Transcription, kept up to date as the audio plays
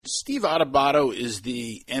Steve Adubato is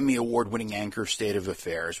the Emmy Award-winning anchor of State of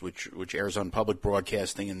Affairs, which airs on public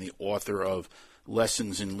broadcasting, and the author of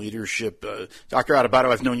Lessons in Leadership. Dr.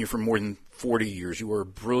 Adubato, I've known you for more than 40 years. You are a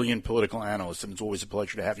brilliant political analyst, and it's always a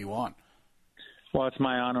pleasure to have you on. Well, it's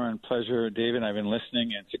my honor and pleasure, David. I've been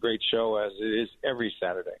listening, and it's a great show, as it is every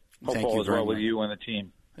Saturday. Hope all is well with you and the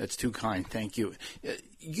team. That's too kind. Thank you.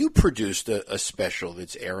 You produced a special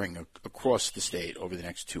that's airing across the state over the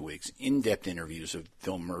next 2 weeks, in-depth interviews of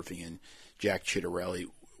Phil Murphy and Jack Ciattarelli.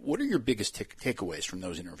 What are your biggest takeaways from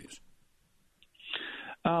those interviews?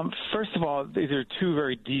 First of all, these are two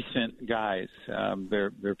very decent guys.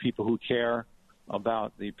 They're people who care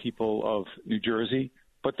about the people of New Jersey,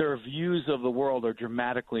 but their views of the world are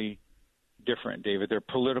dramatically different, David. Their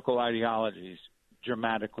political ideologies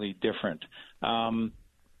dramatically different.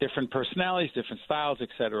 Different personalities, different styles, et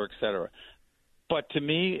cetera, et cetera. But to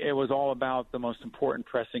me, it was all about the most important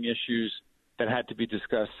pressing issues that had to be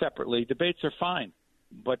discussed separately. Debates are fine,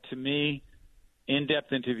 but to me,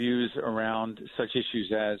 in-depth interviews around such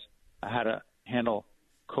issues as how to handle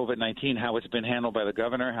COVID-19, how it's been handled by the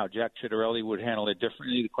governor, how Jack Ciattarelli would handle it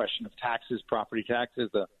differently, the question of taxes, property taxes,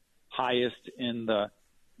 the highest in the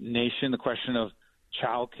nation, the question of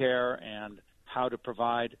child care and how to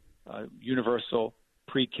provide universal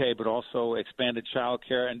pre-K, but also expanded child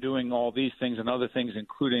care, and doing all these things and other things,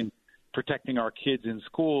 including protecting our kids in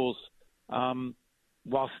schools,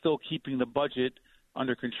 while still keeping the budget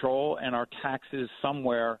under control and our taxes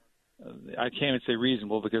somewhere. I can't even say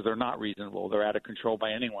reasonable, because they're not reasonable. They're out of control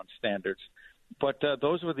by anyone's standards. But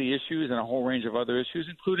those were the issues, and a whole range of other issues,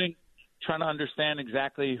 including trying to understand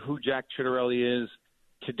exactly who Jack Ciattarelli is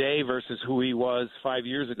today versus who he was 5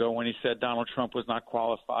 years ago when he said Donald Trump was not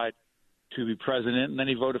qualified to be president, and then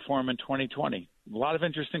he voted for him in 2020. A lot of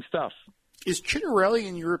interesting stuff. Is Ciattarelli,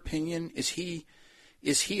 in your opinion, is he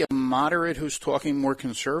a moderate who's talking more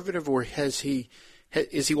conservative, or has he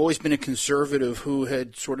always been a conservative who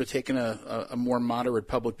had sort of taken a more moderate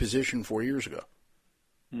public position 4 years ago?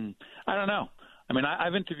 I don't know. I mean,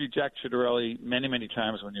 I've interviewed Jack Ciattarelli many, many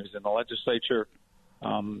times when he was in the legislature,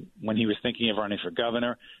 when he was thinking of running for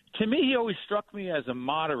governor. To me, he always struck me as a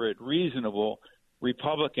moderate, reasonable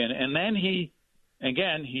Republican. And then he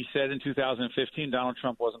said in 2015 Donald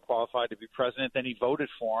Trump wasn't qualified to be president. Then he voted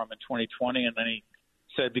for him in 2020, and then he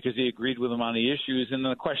said because he agreed with him on the issues. And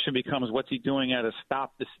then the question becomes, what's he doing at a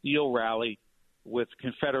Stop the Steal rally with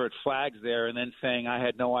Confederate flags there, and then saying, I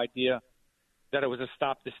had no idea that it was a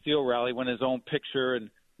Stop the Steal rally, when his own picture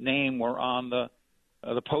and name were on the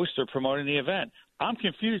poster promoting the event. I'm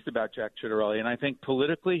confused about Jack Ciattarelli, and I think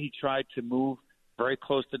politically he tried to move very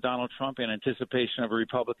close to Donald Trump in anticipation of a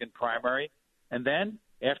Republican primary. And then,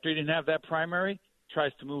 after he didn't have that primary,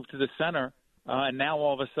 tries to move to the center. And now,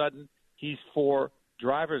 all of a sudden, he's for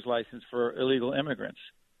driver's license for illegal immigrants.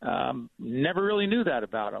 Never really knew that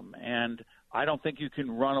about him. And I don't think you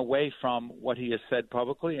can run away from what he has said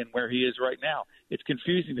publicly and where he is right now. It's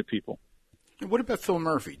confusing to people. What about Phil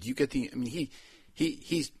Murphy? Do you get the – I mean,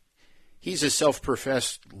 he's a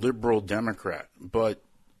self-professed liberal Democrat, but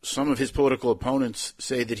 – some of his political opponents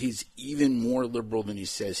say that he's even more liberal than he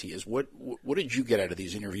says he is. What did you get out of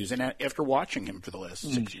these interviews, and after watching him for the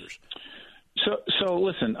last 6 years? So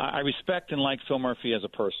listen, I respect and like Phil Murphy as a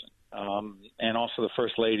person, and also the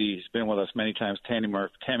First Lady. He's been with us many times, Tammy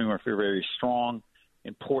Murphy. Tammy Murphy, a very strong,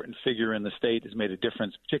 important figure in the state, has made a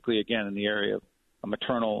difference, particularly, again, in the area of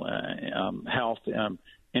maternal health,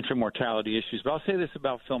 infant mortality issues. But I'll say this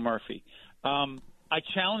about Phil Murphy. I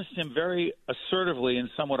challenged him very assertively, and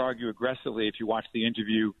some would argue aggressively, if you watch the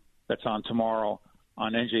interview that's on tomorrow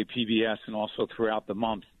on NJPBS and also throughout the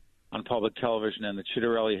month on public television, and the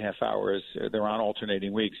Ciattarelli half hours. They're on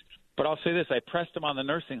alternating weeks. But I'll say this: I pressed him on the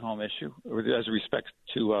nursing home issue as respect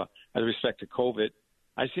to COVID.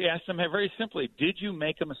 I asked him very simply, did you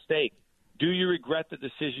make a mistake? Do you regret the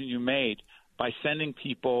decision you made by sending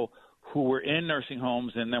people who were in nursing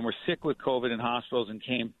homes and then were sick with COVID in hospitals and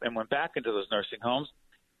came and went back into those nursing homes?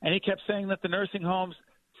 And he kept saying that the nursing homes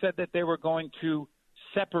said that they were going to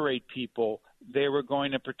separate people. They were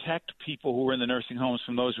going to protect people who were in the nursing homes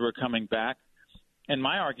from those who were coming back. And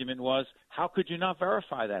my argument was, how could you not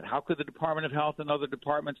verify that? How could the Department of Health and other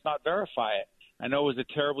departments not verify it? I know it was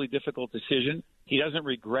a terribly difficult decision. He doesn't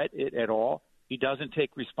regret it at all. He doesn't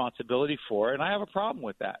take responsibility for it, and I have a problem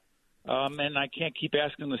with that. And I can't keep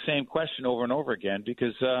asking the same question over and over again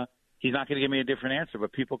because he's not going to give me a different answer,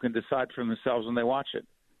 but people can decide for themselves when they watch it.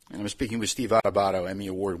 And I'm speaking with Steve Adubato, Emmy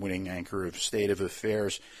Award-winning anchor of State of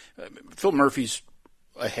Affairs. Phil Murphy's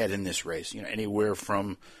ahead in this race, anywhere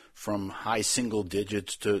from high single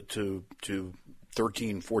digits to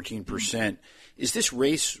 13, 14%. Is this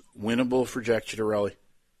race winnable for Jack Ciattarelli?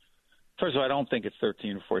 First of all, I don't think it's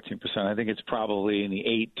 13 or 14%. I think it's probably in the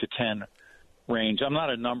 8 to 10 range. I'm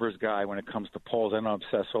not a numbers guy when it comes to polls. I don't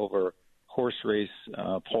obsess over horse race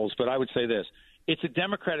polls, but I would say this. It's a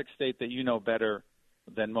Democratic state that you know better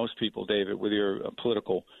than most people, David, with your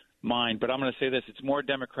political mind. But I'm going to say this. It's more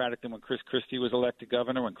Democratic than when Chris Christie was elected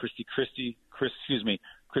governor, when Christy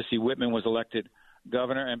Whitman was elected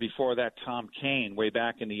governor, and before that, Tom Kaine, way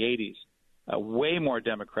back in the 80s. Way more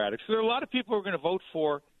Democratic. So there are a lot of people who are going to vote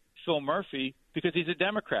for Phil Murphy because he's a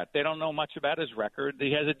Democrat. They don't know much about his record.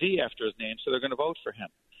 He has a D after his name, so they're going to vote for him.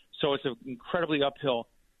 So it's an incredibly uphill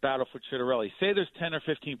battle for Ciattarelli. Say there's 10 or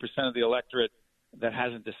 15% of the electorate that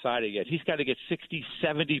hasn't decided yet. He's got to get 60,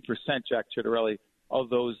 70%, Jack Ciattarelli, of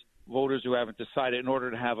those voters who haven't decided in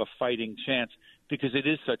order to have a fighting chance because it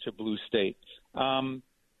is such a blue state.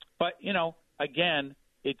 But, again,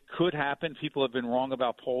 it could happen. People have been wrong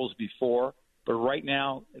about polls before. But right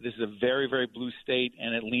now, this is a very, very blue state,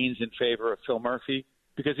 and it leans in favor of Phil Murphy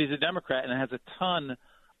because he's a Democrat and has a ton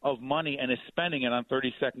of money and is spending it on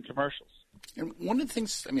 30-second commercials. And one of the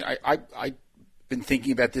things, I've been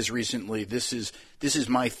thinking about this recently. This is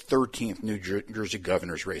my 13th New Jersey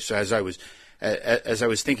governor's race. So as I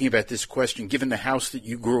was thinking about this question, given the house that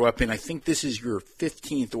you grew up in, I think this is your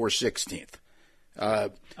 15th or 16th.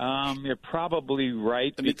 You're probably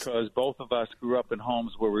right because both of us grew up in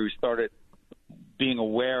homes where we started being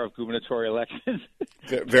aware of gubernatorial elections.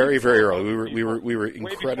 Very, very early. We were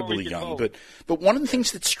incredibly young. But one of the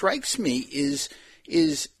things that strikes me is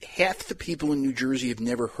half the people in New Jersey have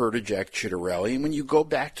never heard of Jack Ciattarelli. And when you go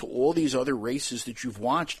back to all these other races that you've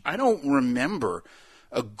watched, I don't remember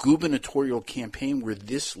a gubernatorial campaign where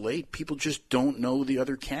this late people just don't know the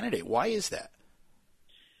other candidate. Why is that?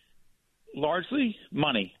 Largely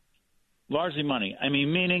money.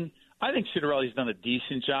 Meaning I think Ciattarelli's done a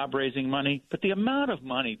decent job raising money, but the amount of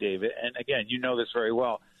money, David, and again, you know this very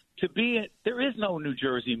well, there is no New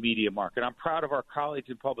Jersey media market. I'm proud of our colleagues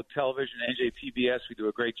in public television, NJPBS. We do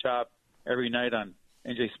a great job every night on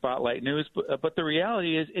NJ Spotlight News. But the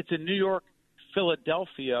reality is it's a New York,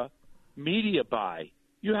 Philadelphia media buy.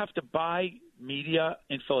 You have to buy media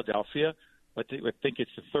in Philadelphia. I think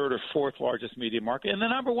it's the third or fourth largest media market. And the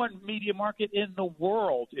number one media market in the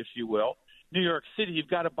world, if you will, New York City, you've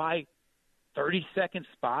got to buy 30-second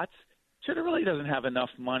spots. Ciattarelli doesn't have enough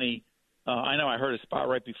money. I know I heard a spot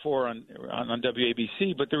right before on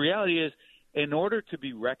WABC, but the reality is in order to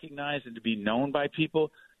be recognized and to be known by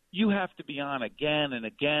people, you have to be on again and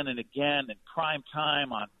again and again in prime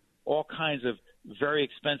time on all kinds of very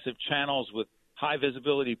expensive channels with high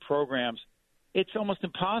visibility programs. It's almost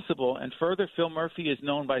impossible. And further, Phil Murphy is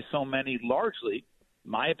known by so many largely,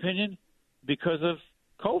 my opinion, because of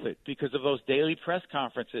COVID, because of those daily press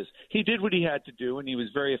conferences. He did what he had to do, and he was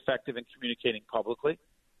very effective in communicating publicly.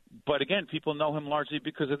 But again, people know him largely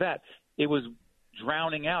because of that. It was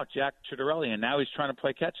drowning out Jack Ciattarelli, and now he's trying to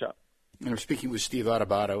play catch-up. And I'm speaking with Steve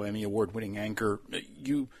Adubato, Emmy Award-winning anchor.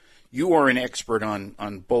 You are an expert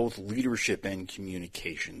on both leadership and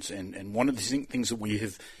communications. And one of the things that we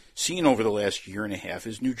have seen over the last year and a half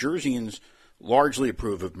is New Jerseyans largely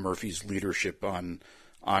approve of Murphy's leadership on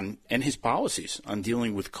and his policies on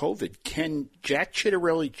dealing with COVID. Can Jack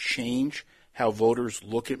Ciattarelli change how voters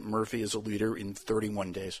look at Murphy as a leader in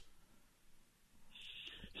 31 days?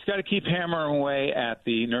 He's got to keep hammering away at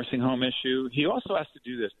the nursing home issue. He also has to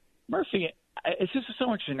do this. Murphy, it's just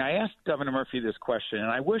so interesting. I asked Governor Murphy this question,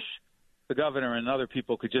 and I wish the governor and other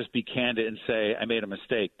people could just be candid and say, I made a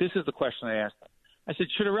mistake. This is the question I asked him. I said,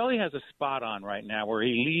 Ciattarelli has a spot on right now where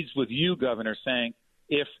he leads with you, Governor, saying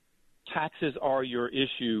if taxes are your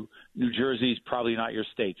issue, New Jersey's probably not your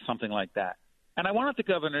state, something like that. And I wanted the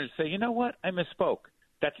governor to say, you know what, I misspoke.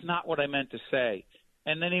 That's not what I meant to say.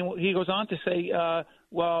 And then he goes on to say,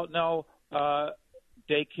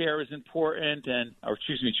 daycare is important,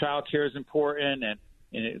 child care is important,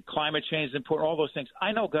 and climate change is important, all those things.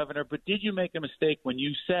 I know, Governor, but did you make a mistake when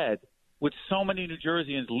you said, with so many New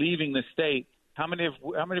Jerseyans leaving the state, how many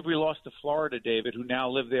have we lost to Florida, David, who now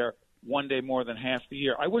live there one day more than half the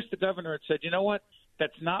year? I wish the governor had said, you know what,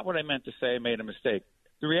 that's not what I meant to say. I made a mistake.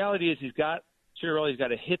 The reality is Ciattarelli's got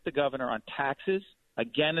to hit the governor on taxes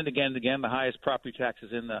again and again and again, the highest property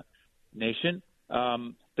taxes in the nation.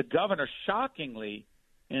 The governor, shockingly,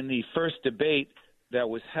 in the first debate that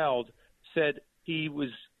was held, said he was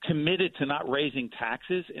committed to not raising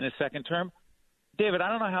taxes in a second term. David, I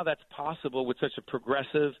don't know how that's possible with such a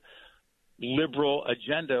progressive, liberal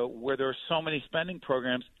agenda where there are so many spending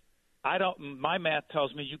programs. My math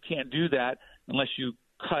tells me you can't do that unless you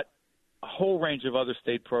cut a whole range of other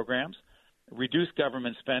state programs, reduce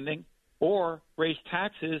government spending, or raise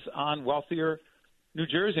taxes on wealthier New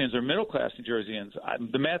Jerseyans or middle-class New Jerseyans.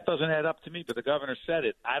 The math doesn't add up to me, but the governor said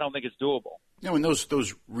it. I don't think it's doable. No, and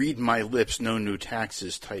those read my lips, no new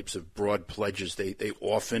taxes types of broad pledges, they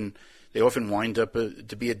often wind up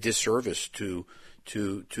to be a disservice to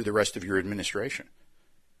the rest of your administration.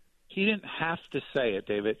 He didn't have to say it,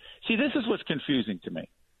 David. See, this is what's confusing to me.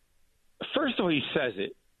 First of all, he says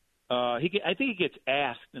it. I think he gets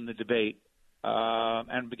asked in the debate,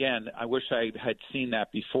 and again, I wish I had seen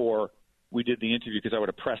that before we did the interview because I would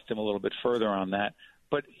have pressed him a little bit further on that.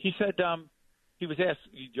 But he said he was asked,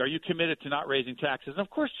 are you committed to not raising taxes? And of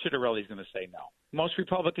course Ciattarelli's going to say no. Most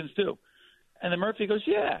Republicans do. And then Murphy goes,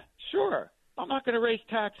 yeah, sure. I'm not going to raise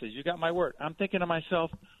taxes. You got my word. I'm thinking to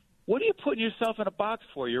myself, what are you putting yourself in a box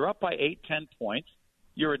for? You're up by 8-10 points.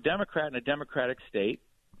 You're a Democrat in a Democratic state.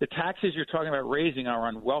 The taxes you're talking about raising are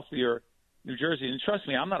on wealthier New Jersey. And trust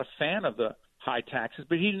me, I'm not a fan of the high taxes,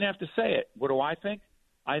 but he didn't have to say it. What do I think?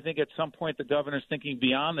 I think at some point the governor's thinking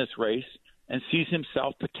beyond this race and sees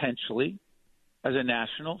himself potentially as a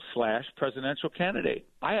national/presidential candidate.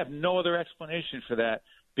 I have no other explanation for that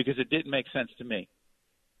because it didn't make sense to me.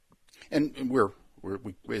 And we're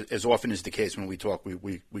as often is the case when we talk,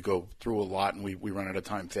 we go through a lot and we run out of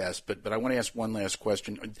time fast. But I want to ask one last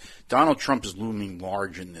question. Donald Trump is looming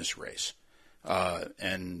large in this race,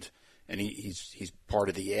 and he's part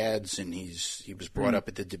of the ads, and he was brought up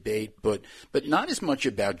at the debate, but not as much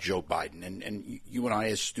about Joe Biden. And you and I,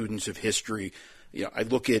 as students of history, I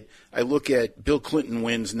look at Bill Clinton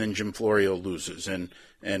wins and then Jim Florio loses, and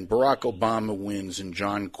Barack Obama wins and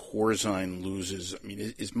John Corzine loses. I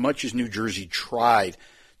mean, as much as New Jersey tried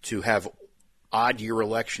to have odd year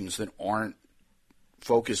elections that aren't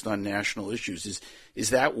focused on national issues, is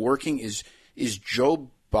that working? Is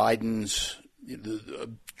Joe Biden's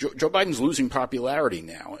Joe Biden's losing popularity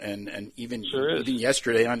now, and even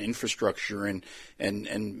yesterday on infrastructure and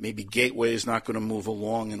maybe Gateway is not going to move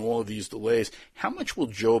along and all of these delays. How much will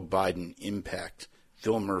Joe Biden impact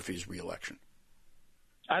Phil Murphy's reelection?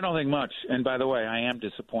 I don't think much. And by the way, I am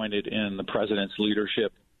disappointed in the president's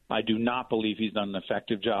leadership. I do not believe he's done an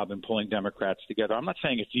effective job in pulling Democrats together. I'm not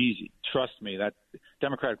saying it's easy. Trust me, that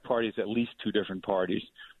Democratic Party is at least two different parties,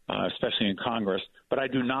 especially in Congress. But I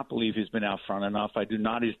do not believe he's been out front enough. I do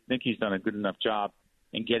not think he's done a good enough job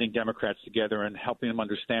in getting Democrats together and helping them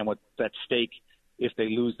understand what's at stake if they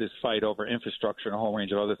lose this fight over infrastructure and a whole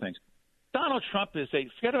range of other things. Donald Trump is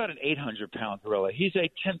forget about an 800-pound gorilla. He's a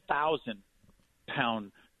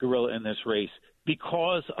 10,000-pound gorilla in this race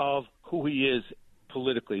because of who he is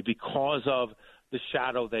politically, because of the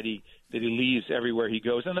shadow that he leaves everywhere he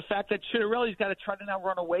goes, and the fact that Ciattarelli's got to try to now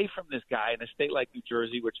run away from this guy in a state like New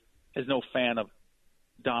Jersey, which is no fan of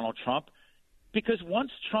Donald Trump, because once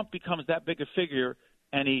Trump becomes that big a figure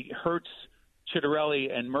and he hurts Ciattarelli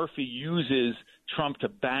and Murphy uses Trump to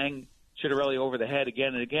bang Ciattarelli over the head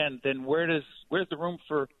again and again, then where's the room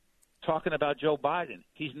for talking about Joe Biden?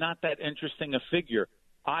 He's not that interesting a figure.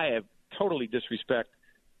 I have totally disrespect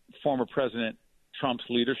former President Trump's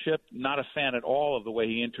leadership, not a fan at all of the way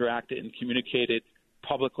he interacted and communicated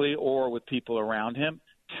publicly or with people around him.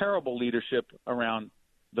 Terrible leadership around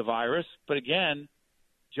the virus. But again,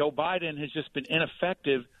 Joe Biden has just been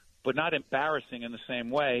ineffective, but not embarrassing in the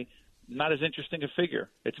same way, not as interesting a figure.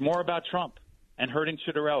 It's more about Trump and hurting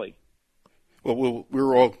Ciattarelli. Well,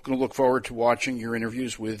 we're all going to look forward to watching your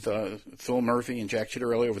interviews with Phil Murphy and Jack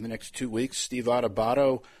Ciattarelli over the next 2 weeks. Steve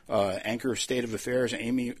Adubato, anchor of State of Affairs,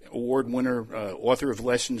 Emmy Award winner, author of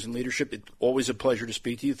Lessons in Leadership. It's always a pleasure to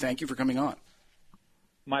speak to you. Thank you for coming on.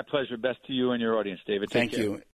 My pleasure. Best to you and your audience, David. Thank you.